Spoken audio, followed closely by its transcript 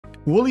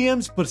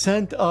Williams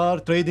 %R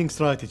trading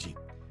strategy.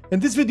 In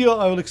this video,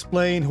 I will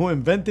explain who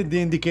invented the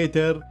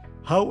indicator,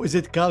 how is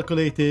it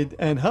calculated,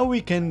 and how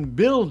we can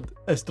build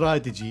a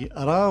strategy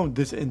around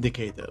this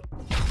indicator.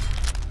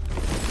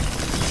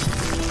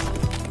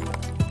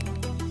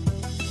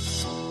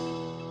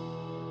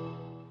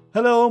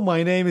 Hello,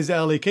 my name is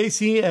Ali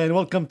Casey, and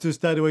welcome to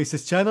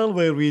StrategyQuant's channel,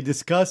 where we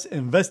discuss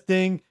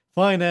investing,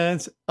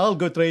 finance,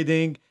 algo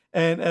trading,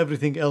 and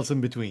everything else in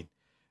between.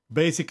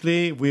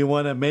 Basically, we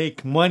want to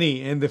make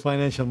money in the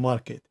financial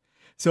market.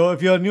 So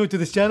if you're new to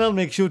this channel,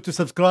 make sure to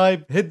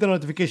subscribe, hit the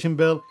notification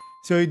bell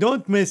so you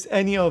don't miss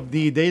any of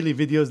the daily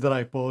videos that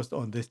I post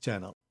on this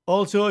channel.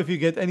 Also, if you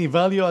get any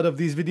value out of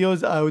these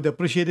videos, I would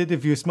appreciate it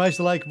if you smash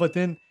the like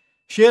button,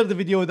 share the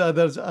video with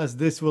others, as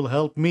this will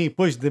help me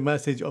push the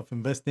message of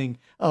investing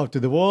out to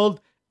the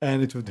world,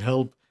 and it would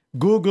help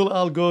Google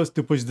algos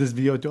to push this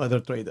video to other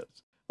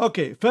traders.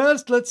 Okay,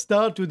 first let's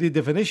start with the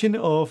definition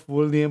of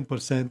Williams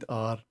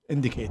 %R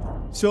indicator.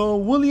 So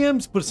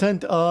Williams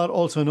 %R,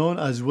 also known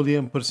as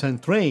Williams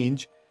 %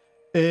 range,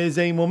 is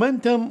a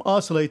momentum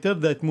oscillator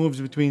that moves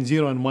between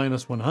 0 and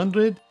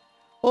 -100.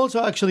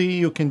 Also, actually,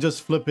 you can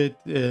just flip it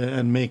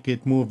and make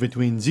it move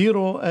between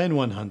 0 and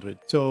 100.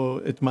 So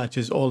it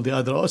matches all the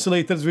other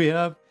oscillators we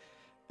have.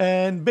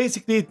 And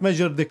basically, it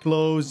measures the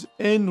close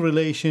in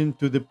relation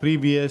to the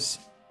previous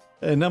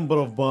number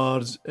of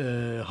bars,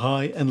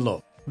 high and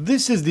low.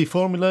 This is the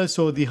formula.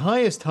 So the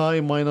highest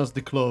high minus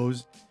the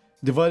close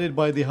divided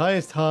by the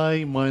highest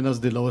high minus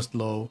the lowest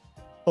low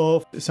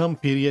of some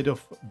period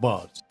of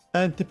bars.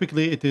 And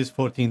typically it is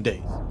 14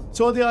 days.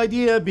 So the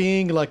idea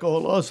being, like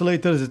all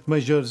oscillators, it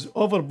measures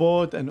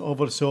overbought and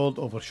oversold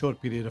over a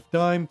short period of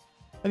time.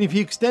 And if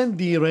you extend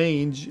the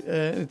range,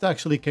 it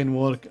actually can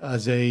work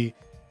as a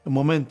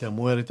momentum,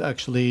 where it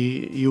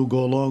actually, you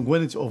go long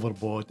when it's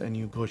overbought and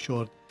you go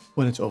short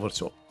when it's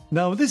oversold.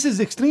 Now this is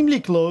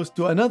extremely close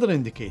to another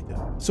indicator.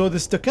 So the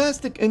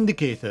stochastic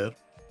indicator,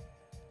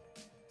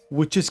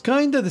 which is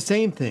kind of the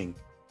same thing.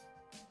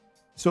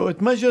 So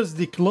it measures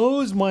the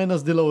close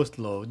minus the lowest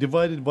low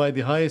divided by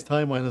the highest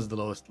high minus the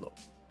lowest low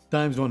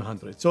times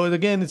 100. So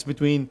again, it's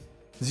between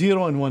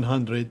 0 and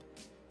 100.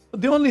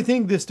 The only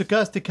thing, the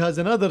stochastic has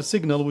another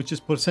signal, which is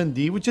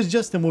 %D, which is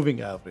just a moving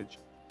average.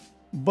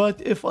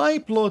 But if I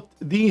plot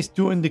these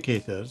two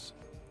indicators,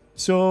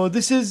 so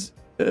this is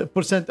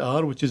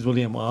 %R, which is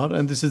Williams R,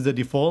 and this is the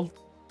default.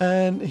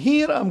 And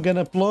here I'm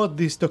gonna plot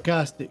the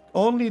stochastic,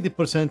 only the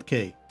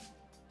 %K.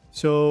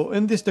 So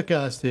in the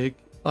stochastic,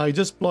 I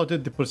just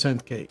plotted the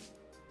 %K,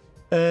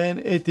 and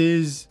it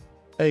is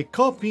a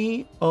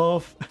copy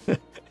of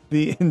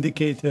the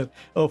indicator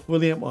of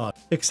Williams R,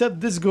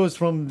 except this goes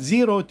from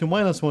 0 to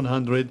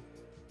 -100,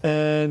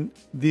 and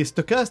the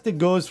stochastic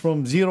goes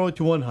from 0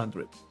 to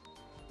 100.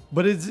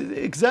 But it's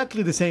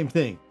exactly the same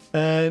thing.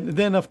 And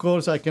then, of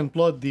course, I can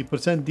plot the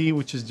 %D,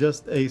 which is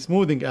just a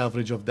smoothing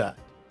average of that.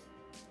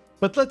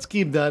 But let's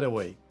keep that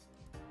away.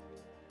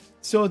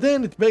 So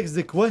then it begs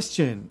the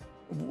question,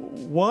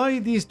 why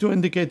these two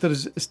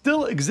indicators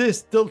still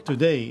exist till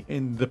today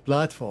in the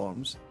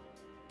platforms,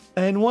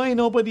 and why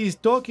nobody is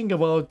talking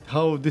about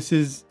how this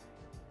is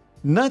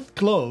not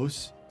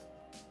close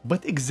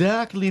but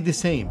exactly the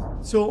same.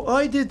 So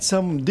I did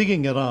some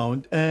digging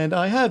around, and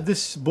I have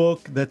this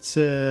book that's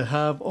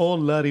have all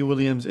Larry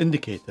Williams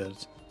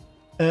indicators,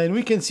 and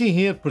we can see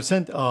here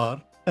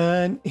 %R.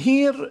 And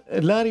here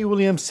Larry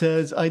Williams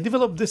says, I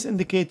developed this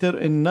indicator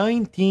in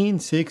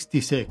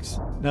 1966.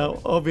 Now,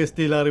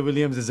 obviously, Larry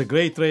Williams is a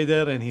great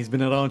trader, and he's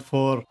been around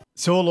for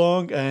so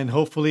long, and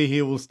hopefully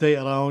he will stay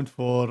around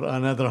for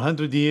another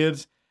 100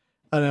 years.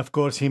 And of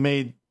course, he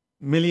made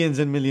millions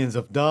and millions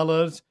of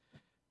dollars.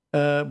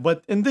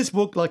 But in this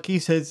book, like he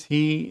says,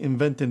 he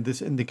invented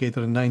this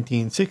indicator in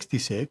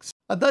 1966.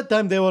 At that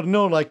time, there were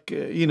no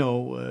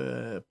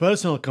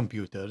personal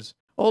computers.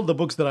 All the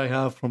books that I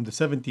have from the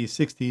 70s,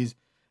 60s,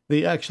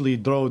 they actually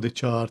draw the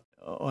chart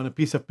on a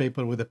piece of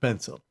paper with a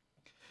pencil.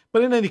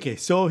 But in any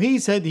case, so he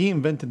said he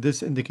invented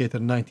this indicator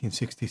in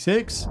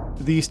 1966.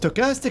 The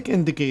stochastic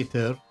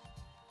indicator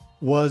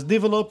was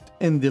developed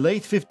in the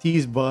late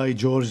 50s by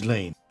George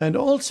Lane. And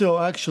also,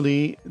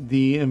 actually,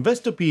 the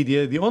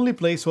Investopedia, the only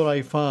place where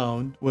I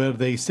found where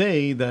they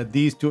say that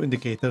these two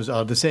indicators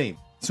are the same.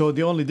 So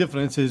the only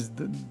difference is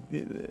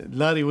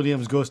Larry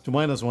Williams goes to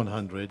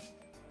 -100.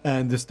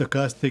 And the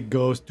stochastic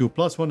goes to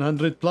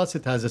 +100, plus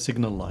it has a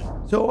signal line.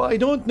 So I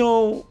don't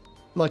know,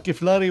 like,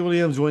 if Larry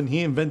Williams, when he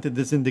invented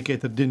this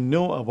indicator, didn't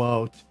know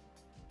about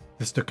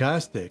the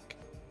stochastic,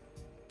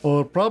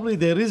 or probably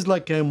there is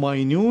like a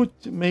minute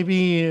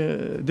maybe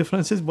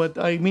differences. But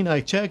I mean, I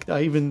checked, I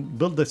even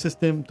built a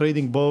system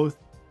trading both,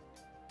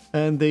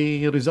 and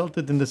they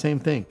resulted in the same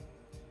thing.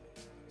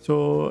 So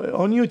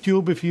on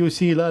YouTube, if you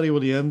see Larry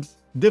Williams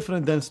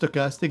different than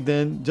stochastic,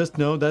 then just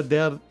know that they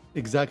are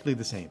exactly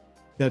the same.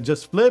 They're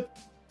just flipped,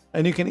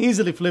 and you can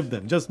easily flip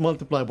them. Just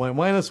multiply by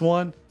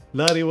 -1,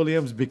 Larry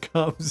Williams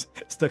becomes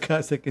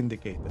stochastic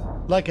indicator.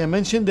 Like I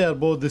mentioned, they are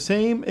both the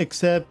same,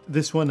 except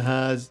this one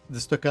has, the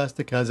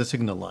stochastic has a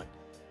signal line.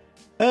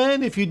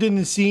 And if you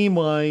didn't see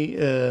my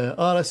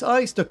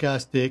RSI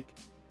stochastic,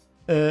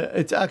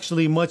 it's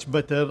actually much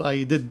better.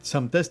 I did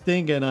some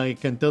testing and I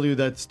can tell you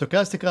that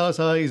stochastic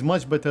RSI is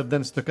much better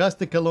than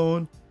stochastic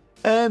alone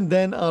and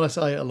then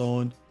RSI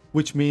alone,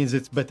 which means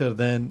it's better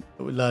than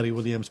Larry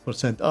Williams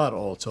 %R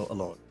also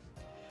alone.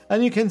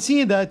 And you can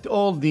see that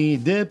all the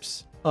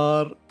dips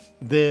are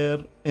there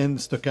in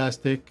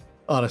stochastic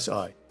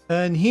RSI.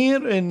 And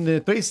here in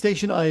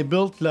TradeStation, I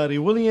built Larry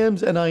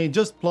Williams and I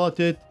just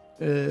plotted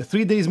 3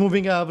 days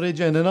moving average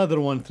and another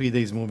one 3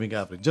 days moving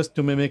average, just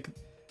to mimic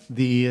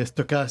the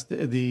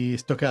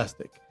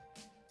stochastic.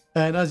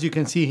 And as you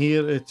can see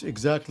here, it's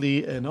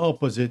exactly an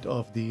opposite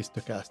of the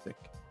stochastic.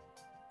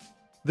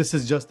 This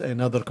is just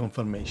another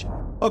confirmation.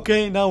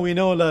 Okay, now we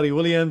know Larry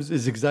Williams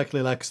is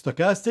exactly like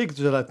stochastic,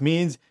 so that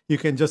means you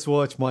can just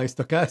watch my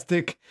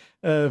stochastic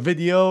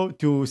video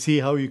to see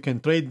how you can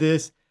trade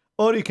this,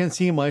 or you can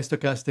see my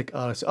stochastic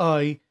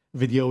RSI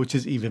video, which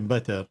is even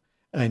better,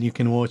 and you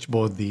can watch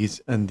both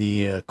these in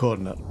the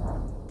corner.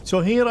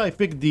 So here I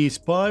picked the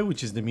SPY,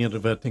 which is the mean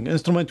reverting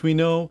instrument we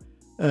know,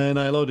 and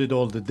I loaded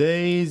all the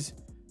days,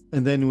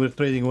 and then we're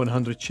trading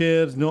 100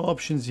 shares, no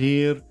options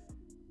here,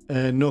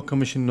 and no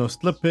commission, no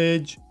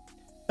slippage.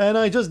 And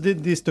I just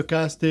did the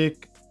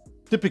stochastic,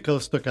 typical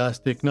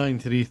stochastic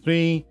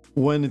 933.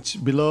 When it's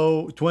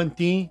below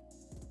 20,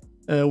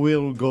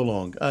 we'll go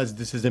long, as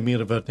this is a mean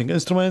reverting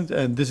instrument,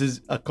 and this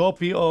is a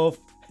copy of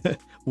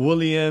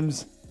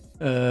Williams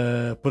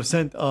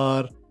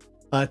 %R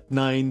at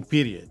 9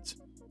 periods.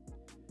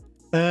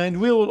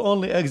 And we will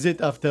only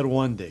exit after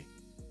 1 day.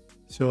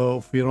 So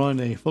if we run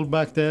a full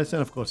back test,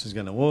 and of course it's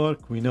gonna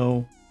work, we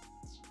know.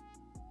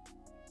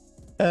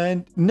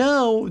 And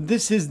now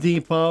this is the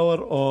power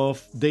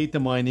of data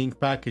mining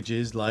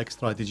packages like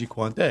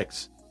StrategyQuant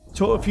X.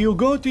 So if you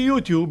go to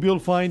YouTube, you'll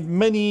find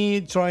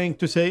many trying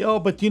to say, oh,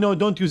 but you know,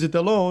 don't use it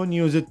alone,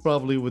 use it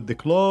probably with the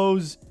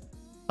close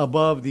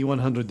above the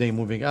 100-day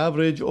moving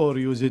average, or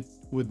use it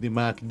with the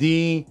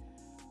MACD,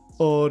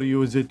 or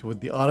use it with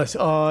the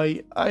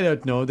RSI. I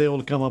don't know, they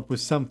will come up with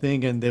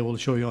something and they will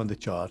show you on the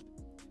chart,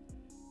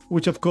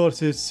 which of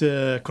course is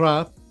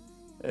crap,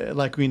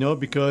 like we know,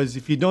 because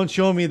if you don't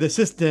show me the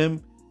system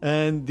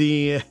and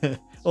the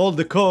all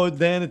the code,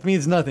 then it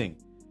means nothing.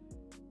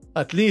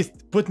 At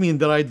least put me in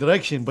the right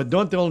direction, but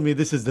don't tell me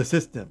this is the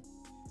system.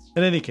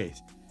 In any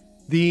case,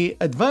 the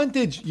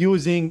advantage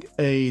using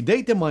a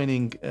data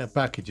mining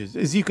packages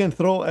is you can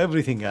throw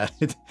everything at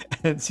it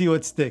and see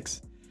what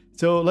sticks.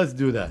 So let's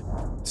do that.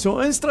 So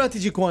in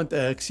StrategyQuant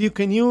X, you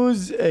can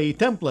use a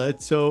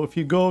template. So if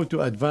you go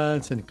to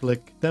advanced and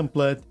click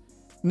template,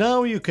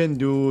 now you can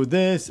do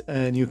this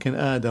and you can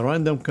add a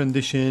random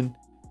condition.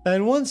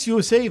 And once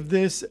you save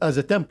this as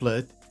a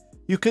template,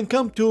 you can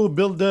come to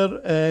builder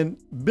and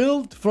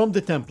build from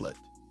the template.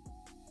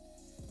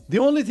 The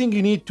only thing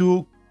you need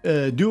to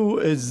do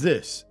is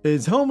this,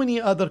 is how many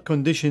other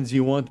conditions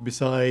you want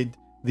beside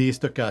the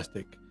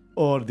stochastic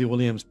or the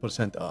Williams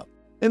 %R.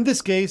 In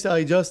this case,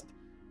 I just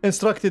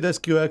instructed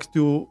SQX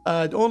to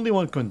add only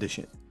one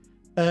condition.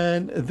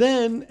 And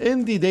then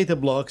in the data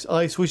blocks,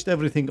 I switched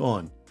everything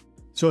on.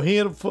 So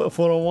here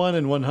 401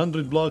 and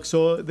 100 blocks.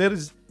 So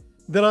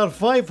there are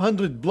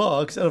 500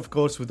 blocks, and of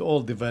course with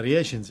all the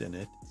variations in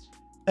it.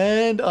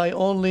 And I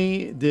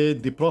only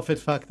did the profit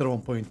factor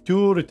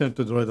 1.2, return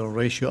to drawdown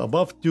ratio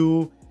above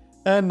 2,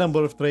 and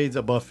number of trades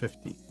above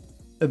 50.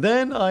 And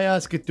then I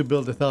asked it to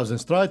build 1,000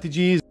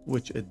 strategies,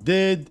 which it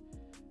did.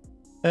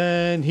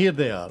 And here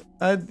they are.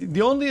 And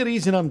the only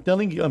reason I'm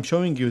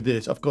showing you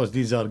this, of course,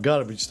 these are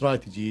garbage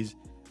strategies,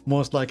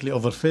 most likely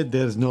overfit.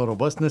 There's no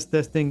robustness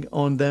testing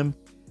on them.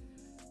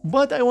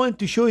 But I want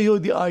to show you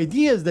the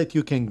ideas that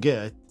you can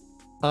get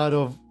out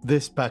of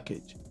this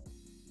package.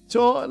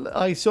 So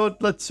I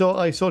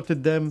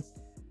sorted them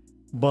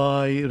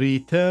by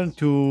return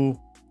to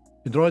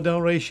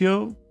drawdown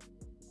ratio.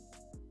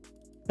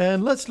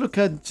 And let's look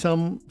at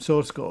some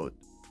source code.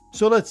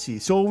 So let's see.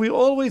 So we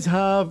always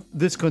have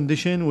this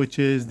condition, which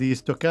is the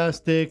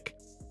stochastic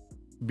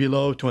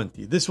below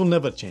 20. This will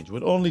never change.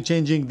 We're only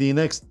changing the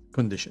next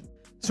condition.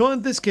 So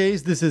in this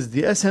case, this is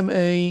the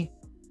SMA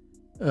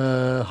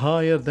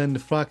higher than the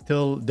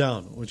fractal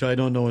down, which I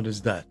don't know what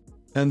is that.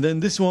 And then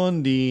this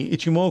one, the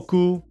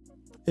Ichimoku,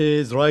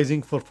 is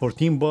rising for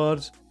 14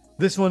 bars.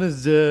 This one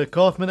is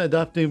Kaufman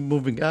adaptive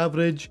moving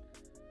average.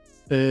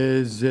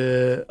 Is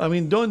it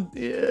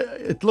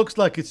looks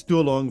like it's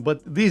too long,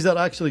 but these are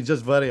actually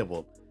just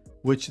variable,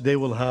 which they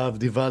will have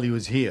the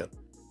values here.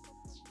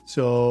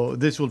 So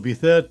this will be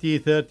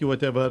 30,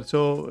 whatever.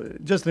 So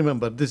just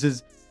remember, this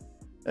is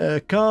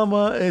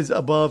comma is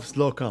above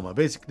slow comma.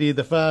 Basically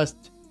the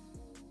fast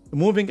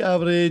moving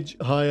average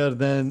higher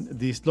than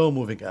the slow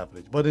moving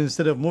average, but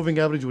instead of moving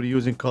average, we're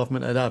using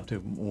Kaufman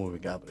adaptive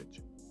moving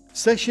average.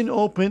 Session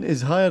open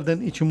is higher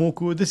than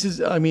Ichimoku. This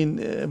is, I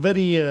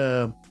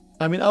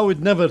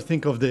would never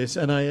think of this,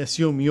 and I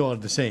assume you are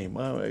the same.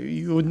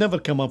 You would never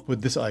come up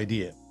with this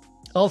idea.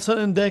 Ulcer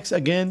index,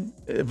 again,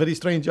 a very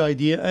strange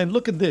idea. And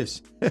look at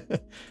this.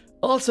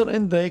 Ulcer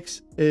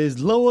index is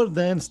lower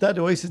than stat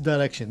oasis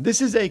direction.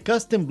 This is a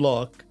custom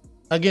block.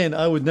 Again,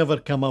 I would never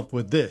come up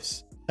with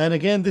this. And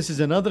again, this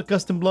is another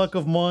custom block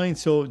of mine.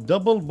 So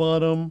double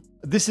bottom.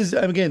 This is,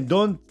 again,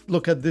 don't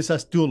look at this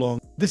as too long.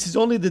 This is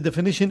only the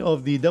definition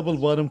of the double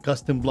bottom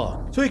custom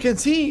block. So you can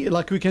see,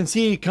 like we can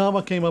see,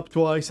 comma came up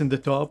twice in the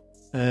top,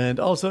 and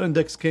also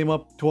index came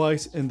up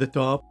twice in the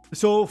top.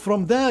 So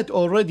from that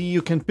already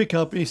you can pick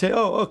up, you say,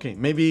 oh, okay,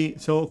 maybe,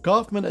 so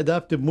Kaufman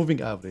adaptive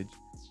moving average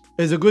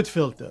is a good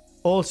filter.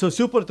 Also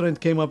super trend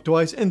came up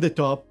twice in the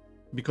top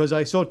because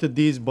I sorted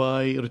these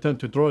by return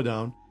to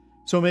drawdown.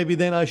 So maybe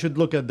then I should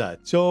look at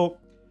that. So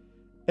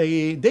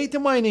a data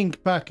mining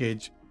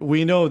package,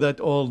 we know that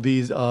all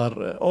these are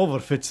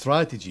overfit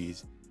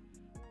strategies.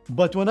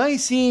 But when I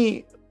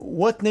see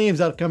what names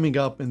are coming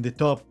up in the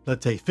top,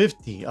 let's say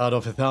 50 out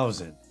of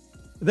 1,000,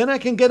 then I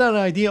can get an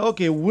idea,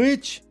 okay,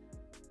 which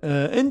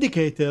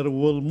indicator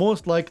will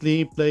most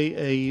likely play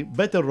a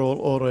better role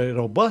or a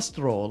robust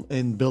role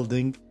in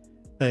building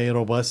a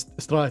robust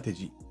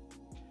strategy.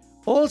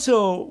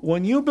 Also,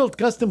 when you build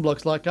custom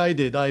blocks like I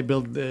did, I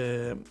built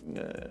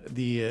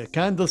the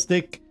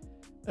candlestick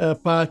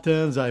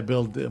patterns, I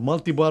built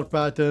multi-bar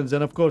patterns,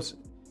 and of course,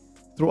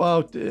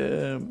 throughout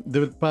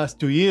the past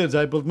 2 years,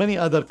 I built many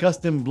other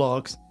custom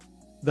blocks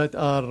that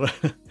are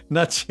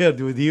not shared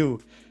with you.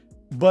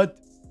 But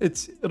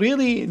it's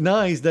really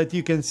nice that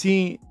you can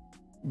see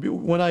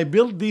when I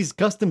build these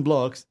custom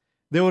blocks,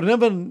 they were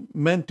never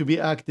meant to be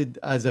acted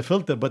as a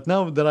filter, but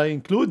now that I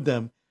include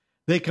them,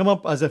 they come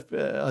up as a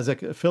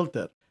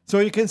filter. So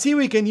you can see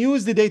we can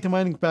use the data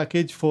mining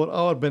package for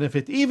our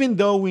benefit, even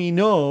though we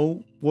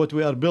know what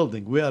we are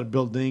building. We are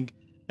building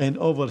an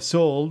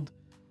oversold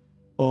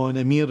on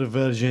a mean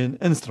reversion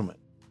instrument.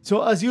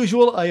 So as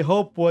usual, I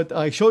hope what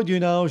I showed you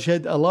now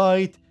shed a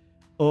light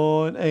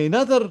on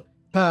another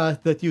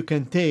path that you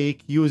can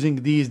take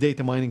using these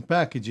data mining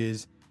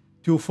packages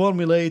to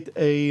formulate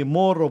a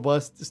more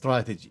robust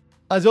strategy.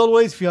 As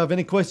always, if you have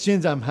any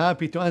questions, I'm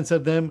happy to answer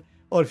them.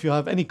 Or if you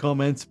have any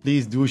comments,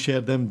 please do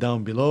share them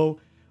down below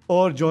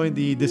or join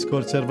the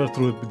Discord server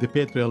through the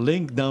Patreon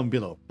link down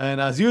below. And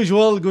as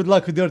usual, good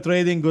luck with your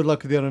trading, good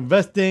luck with your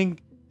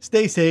investing,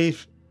 stay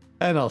safe,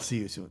 and I'll see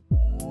you soon.